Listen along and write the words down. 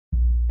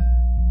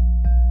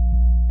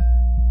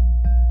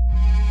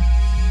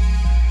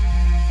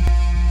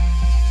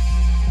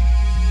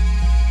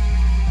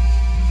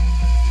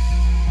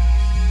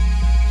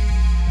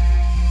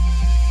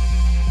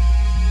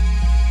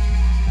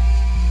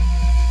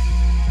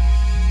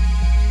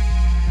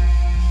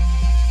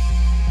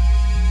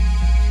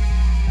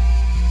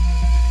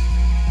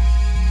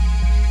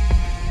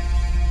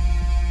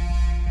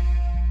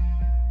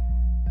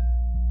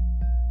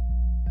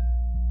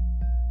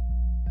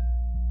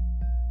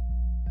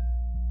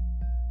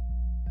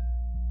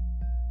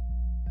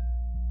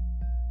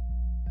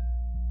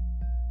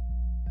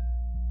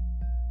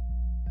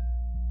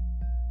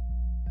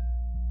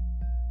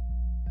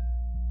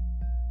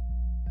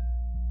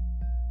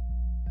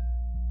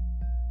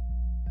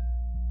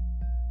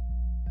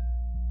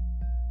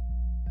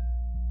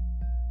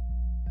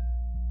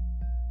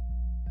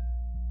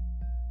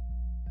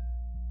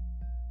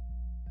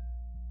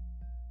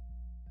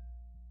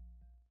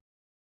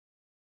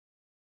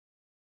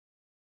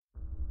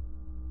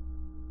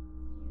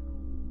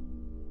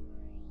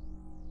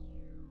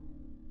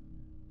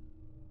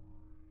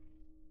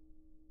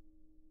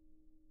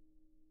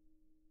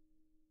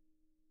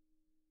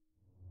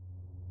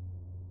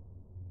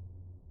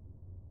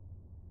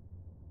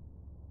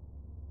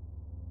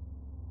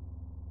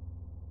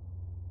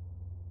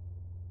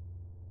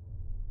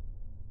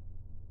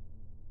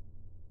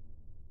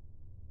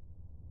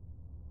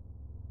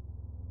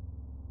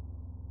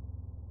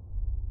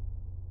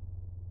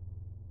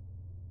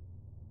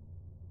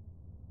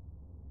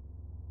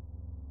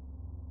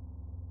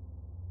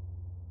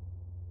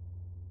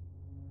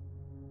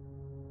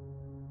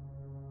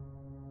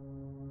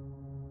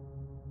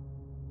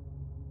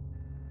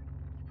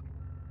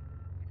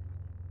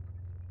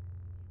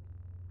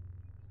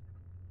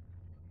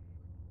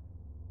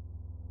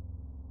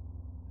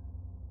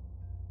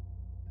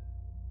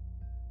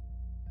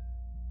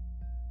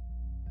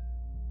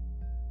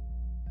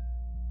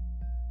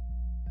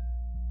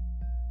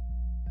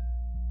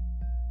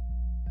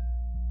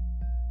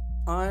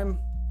I'm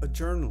a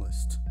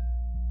journalist.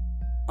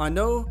 I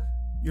know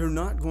you're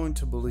not going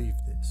to believe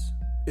this.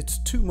 It's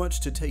too much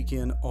to take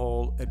in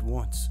all at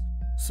once,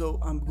 so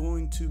I'm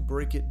going to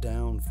break it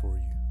down for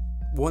you.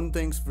 One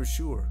thing's for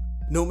sure,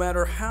 no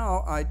matter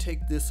how I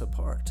take this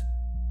apart,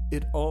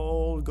 it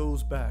all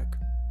goes back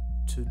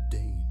to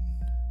Dean.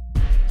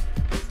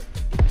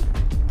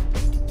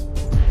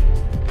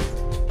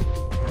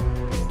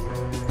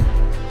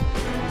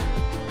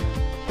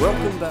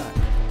 Welcome back.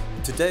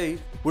 Today,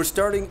 we're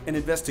starting an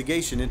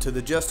investigation into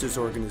the Justice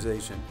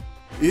Organization.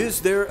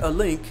 Is there a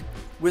link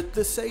with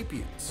the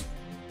Sapiens?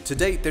 To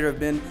date, there have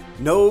been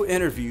no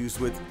interviews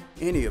with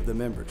any of the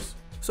members.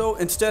 So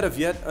instead of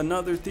yet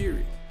another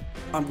theory,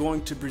 I'm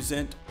going to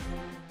present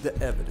the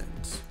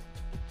evidence.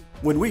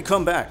 When we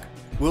come back,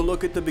 we'll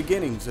look at the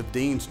beginnings of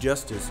Dean's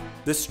Justice,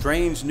 this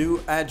strange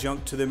new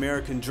adjunct to the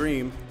American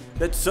dream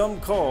that some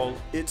call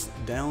its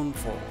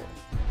downfall.